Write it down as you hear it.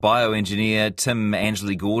Bioengineer Tim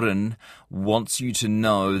Angeli-Gordon wants you to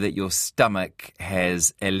know that your stomach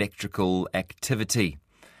has electrical activity.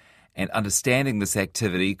 And understanding this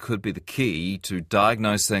activity could be the key to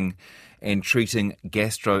diagnosing and treating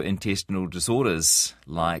gastrointestinal disorders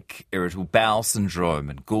like irritable bowel syndrome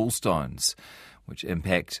and gallstones, which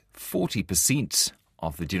impact 40%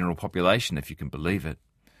 of the general population, if you can believe it.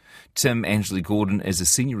 Tim Angeli-Gordon is a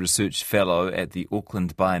Senior Research Fellow at the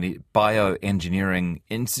Auckland Bioengineering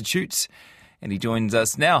Institute, and he joins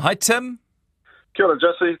us now. Hi, Tim. Kia ora,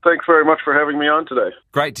 Jesse. Thanks very much for having me on today.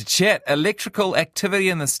 Great to chat. Electrical activity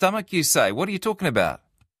in the stomach, you say. What are you talking about?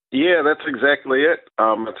 Yeah, that's exactly it.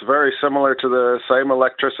 It's very similar to the same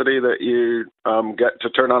electricity that you get to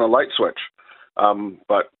turn on a light switch.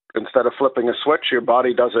 But instead of flipping a switch, your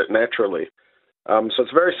body does it naturally. So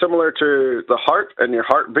it's very similar to the heart and your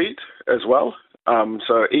heartbeat as well.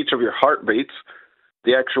 So each of your heartbeats,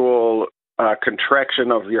 the actual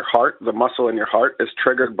contraction of your heart, the muscle in your heart, is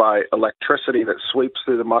triggered by electricity that sweeps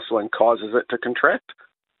through the muscle and causes it to contract.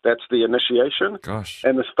 That's the initiation. Gosh.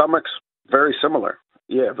 And the stomach's very similar.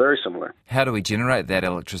 Yeah, very similar. How do we generate that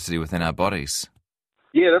electricity within our bodies?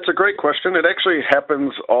 Yeah, that's a great question. It actually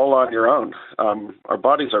happens all on your own. Our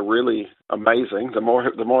bodies are really amazing. The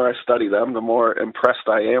more I study them, the more impressed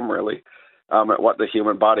I am really at what the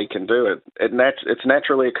human body can do. It's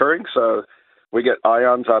naturally occurring, so we get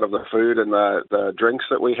ions out of the food and the drinks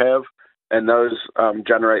that we have, and those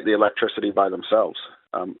generate the electricity by themselves.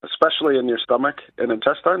 Especially in your stomach and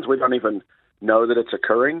intestines, we don't even know that it's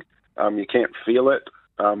occurring. You can't feel it,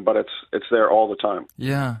 but it's there all the time.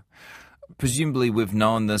 Yeah. Presumably we've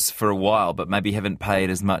known this for a while, but maybe haven't paid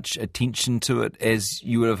as much attention to it as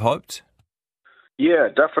you would have hoped? Yeah,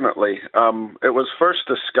 definitely. It was first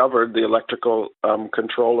discovered, the electrical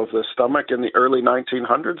control of the stomach, in the early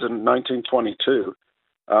 1900s, in 1922,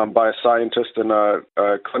 by a scientist and a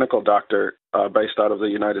clinical doctor based out of the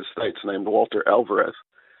United States named Walter Alvarez.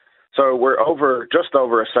 So we're just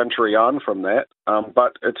over a century on from that,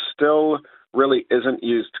 but it still really isn't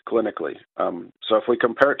used clinically. So if we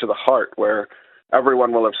compare it to the heart, where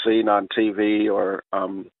everyone will have seen on TV or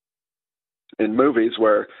in movies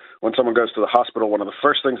where when someone goes to the hospital, one of the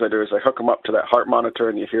first things they do is they hook them up to that heart monitor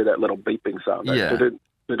and you hear that little beeping sound. Yeah.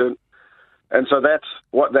 And so that's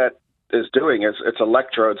what that is doing, is it's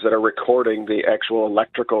electrodes that are recording the actual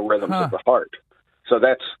electrical rhythms of the heart. So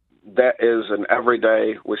that is an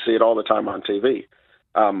everyday, we see it all the time on TV.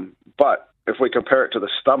 But if we compare it to the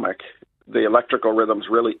stomach, the electrical rhythms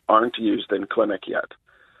really aren't used in clinic yet.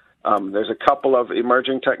 There's a couple of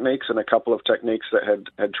emerging techniques and a couple of techniques that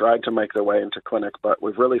had tried to make their way into clinic, but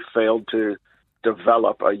we've really failed to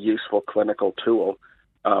develop a useful clinical tool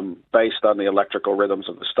based on the electrical rhythms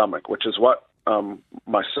of the stomach, which is what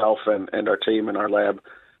myself and our team in our lab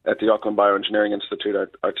at the Auckland Bioengineering Institute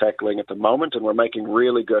are tackling at the moment, and we're making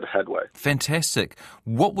really good headway. Fantastic.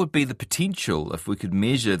 What would be the potential if we could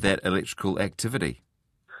measure that electrical activity?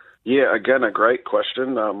 Yeah, again, a great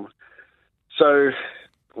question. So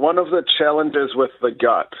one of the challenges with the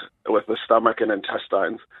gut, with the stomach and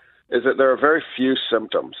intestines, is that there are very few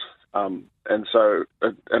symptoms. And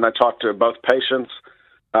I talk to both patients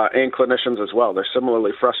and clinicians as well. They're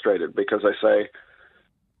similarly frustrated because they say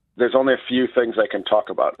there's only a few things they can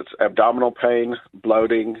talk about. It's abdominal pain,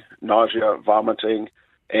 bloating, nausea, vomiting,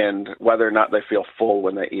 and whether or not they feel full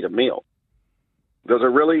when they eat a meal. Those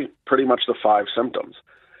are really pretty much the 5 symptoms.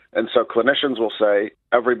 And so clinicians will say,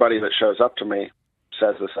 everybody that shows up to me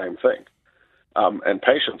says the same thing. And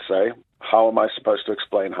patients say, how am I supposed to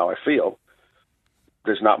explain how I feel?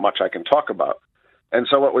 There's not much I can talk about. And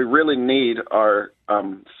so what we really need are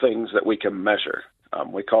things that we can measure.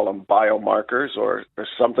 We call them biomarkers, or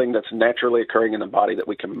something that's naturally occurring in the body that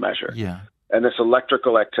we can measure. Yeah. And this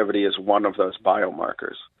electrical activity is one of those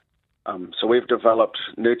biomarkers. So we've developed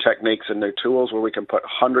new techniques and new tools where we can put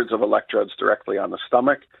hundreds of electrodes directly on the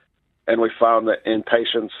stomach. And we found that in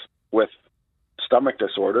patients with stomach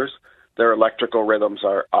disorders, their electrical rhythms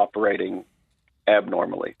are operating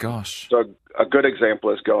abnormally. Gosh. So a good example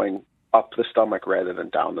is going up the stomach rather than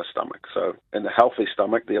down the stomach. So in the healthy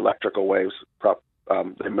stomach, the electrical waves,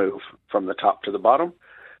 they move from the top to the bottom.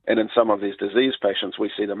 And in some of these disease patients, we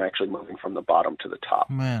see them actually moving from the bottom to the top.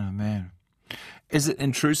 Man, oh man. Is it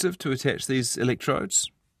intrusive to attach these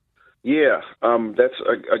electrodes? Yeah, that's,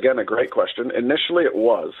 again, a great question. Initially, it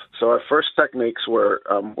was. So our first techniques were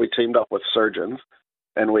we teamed up with surgeons,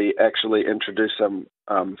 and we actually introduced them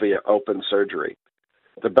via open surgery.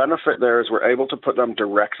 The benefit there is we're able to put them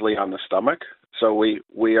directly on the stomach, so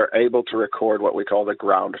we are able to record what we call the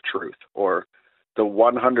ground truth, or the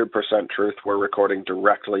 100% truth we're recording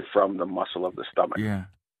directly from the muscle of the stomach. Yeah.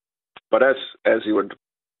 But as you would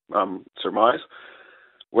surmise.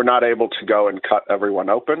 We're not able to go and cut everyone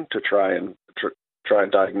open to try and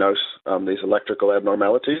diagnose these electrical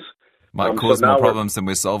abnormalities. Might cause more problems than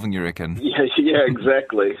we're solving, you reckon? Yeah,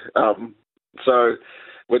 exactly. So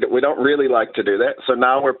we don't really like to do that. So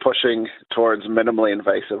now we're pushing towards minimally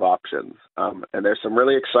invasive options. And there's some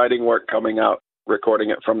really exciting work coming out recording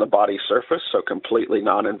it from the body surface, so completely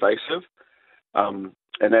non-invasive.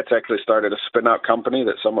 And that's actually started a spin-out company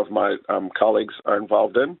that some of my colleagues are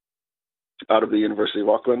involved in out of the University of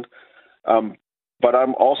Auckland. But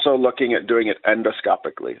I'm also looking at doing it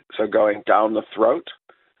endoscopically, so going down the throat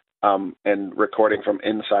and recording from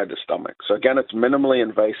inside the stomach. So again, it's minimally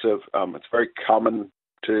invasive. It's very common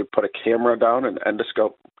to put a camera down, an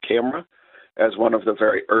endoscope camera, as one of the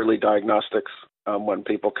very early diagnostics when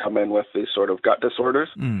people come in with these sort of gut disorders.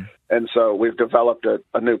 And so we've developed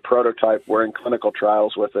a new prototype. We're in clinical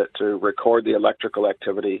trials with it to record the electrical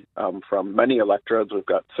activity from many electrodes. We've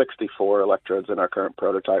got 64 electrodes in our current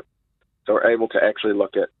prototype. So we're able to actually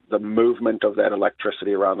look at the movement of that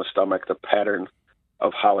electricity around the stomach, the pattern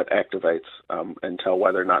of how it activates, and tell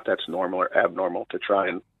whether or not that's normal or abnormal to try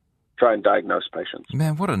and diagnose patients.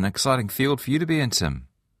 Man, what an exciting field for you to be in, Tim.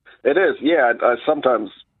 It is, yeah. I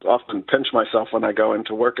sometimes often pinch myself when I go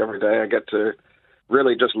into work every day. I get to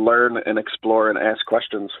really just learn and explore and ask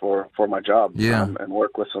questions for my job, and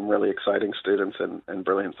work with some really exciting students and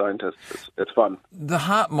brilliant scientists. It's fun. The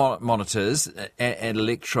heart monitors and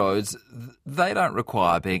electrodes, they don't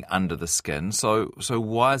require being under the skin, so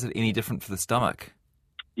why is it any different for the stomach?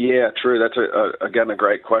 Yeah, true. That's, again, a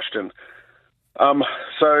great question.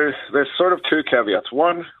 So there's sort of two caveats.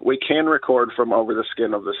 One, we can record from over the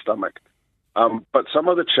skin of the stomach. But some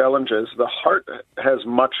of the challenges, the heart has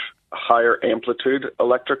much higher amplitude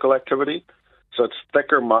electrical activity, so it's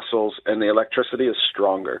thicker muscles and the electricity is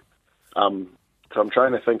stronger. So I'm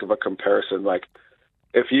trying to think of a comparison. Like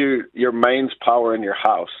if your mains power in your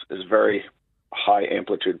house is very high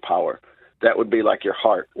amplitude power, that would be like your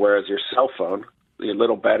heart, whereas your cell phone, your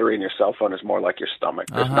little battery in your cell phone, is more like your stomach.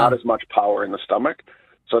 There's not as much power in the stomach,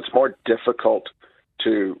 so it's more difficult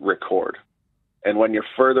to record. And when you're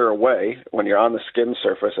further away, when you're on the skin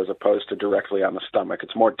surface as opposed to directly on the stomach,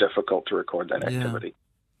 it's more difficult to record that activity.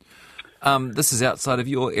 This is outside of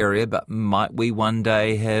your area, but might we one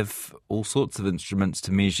day have all sorts of instruments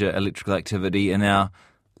to measure electrical activity in our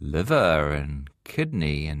liver and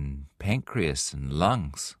kidney and pancreas and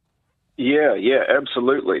lungs? Yeah,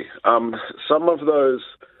 absolutely. Some of those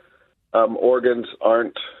organs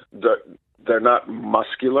they're not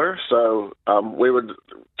muscular, so we would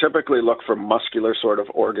typically look for muscular sort of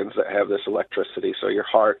organs that have this electricity, so your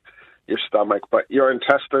heart, your stomach, but your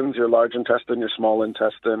intestines, your large intestine, your small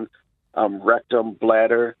intestine, rectum,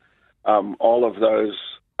 bladder, all of those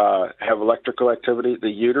have electrical activity. The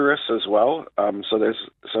uterus as well, so there's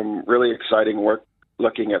some really exciting work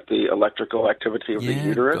looking at the electrical activity of the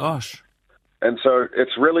uterus. Gosh. And so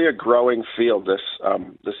it's really a growing field,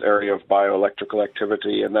 this area of bioelectrical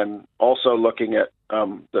activity, and then also looking at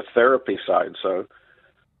the therapy side. So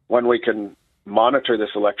when we can monitor this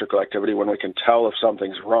electrical activity, when we can tell if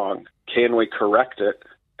something's wrong, can we correct it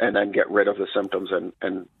and then get rid of the symptoms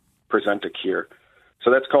and present a cure?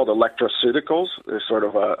 So that's called electroceuticals. There's sort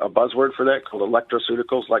of a buzzword for that called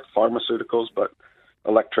electroceuticals, like pharmaceuticals, but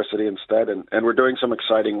electricity instead. And we're doing some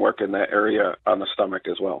exciting work in that area on the stomach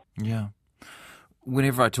as well. Yeah.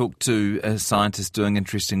 Whenever I talk to a scientist doing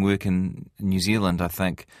interesting work in New Zealand, I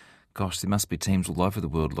think, gosh, there must be teams all over the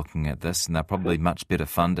world looking at this, and they're probably much better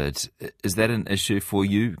funded. Is that an issue for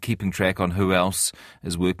you, keeping track on who else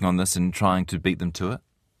is working on this and trying to beat them to it?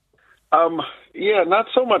 Yeah, not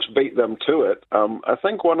so much beat them to it. I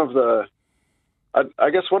think one of the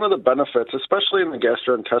benefits, especially in the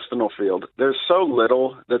gastrointestinal field, there's so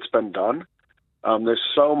little that's been done. There's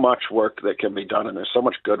so much work that can be done, and there's so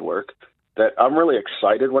much good work that I'm really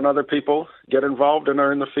excited when other people get involved and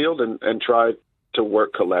are in the field and try to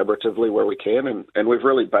work collaboratively where we can. And we've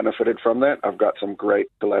really benefited from that. I've got some great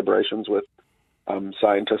collaborations with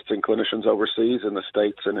scientists and clinicians overseas in the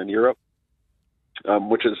States and in Europe,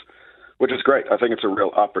 which is great. I think it's a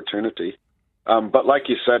real opportunity. But like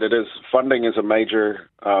you said, funding is a major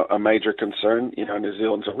concern. You know, New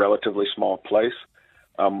Zealand's a relatively small place.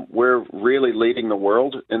 We're really leading the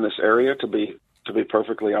world in this area, to be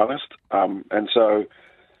perfectly honest. And so,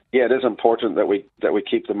 yeah, it is important that we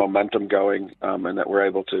keep the momentum going, and that we're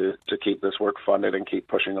able to keep this work funded and keep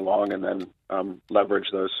pushing along, and then leverage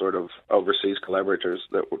those sort of overseas collaborators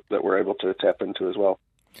that we're able to tap into as well.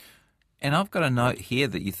 And I've got a note here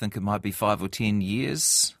that you think it might be 5 or 10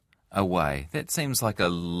 years away. That seems like a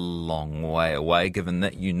long way away, given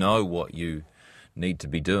that you know what you need to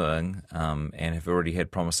be doing and have already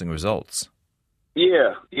had promising results.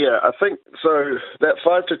 Yeah. I think so. That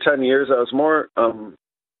 5 to 10 years, I was more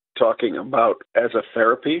talking about as a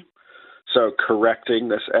therapy. So correcting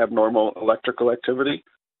this abnormal electrical activity.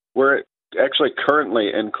 We're actually currently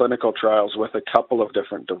in clinical trials with a couple of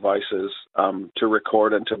different devices to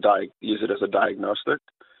record and to use it as a diagnostic,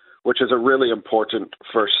 which is a really important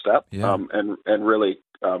first step and really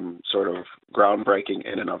sort of groundbreaking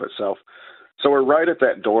in and of itself. So we're right at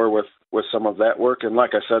that door with some of that work. And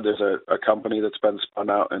like I said, there's a company that's been spun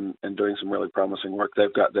out and doing some really promising work.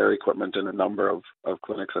 They've got their equipment in a number of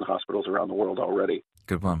clinics and hospitals around the world already.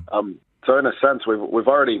 Good one. So in a sense, we're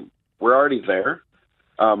already there,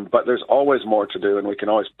 but there's always more to do, and we can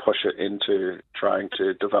always push it into trying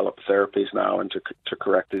to develop therapies now and to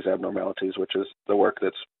correct these abnormalities, which is the work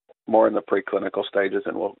that's more in the preclinical stages,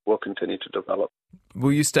 and we'll continue to develop.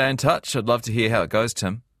 Will you stay in touch? I'd love to hear how it goes,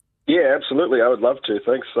 Tim. Yeah, absolutely. I would love to.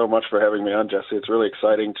 Thanks so much for having me on, Jesse. It's really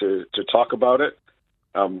exciting to talk about it.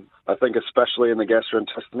 I think especially in the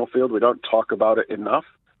gastrointestinal field, we don't talk about it enough.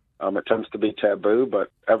 It tends to be taboo,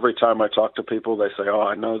 but every time I talk to people, they say, "Oh,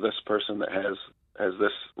 I know this person that has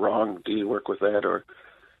this wrong. Do you work with that?" Or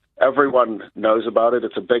everyone knows about it.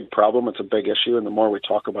 It's a big problem. It's a big issue, and the more we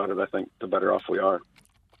talk about it, I think the better off we are.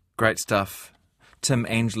 Great stuff. Tim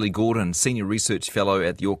Angeli-Gordon, Senior Research Fellow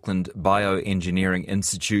at the Auckland Bioengineering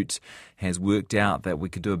Institute, has worked out that we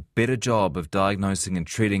could do a better job of diagnosing and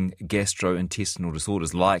treating gastrointestinal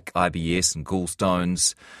disorders like IBS and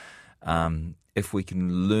gallstones if we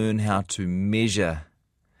can learn how to measure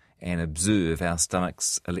and observe our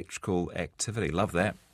stomach's electrical activity. Love that.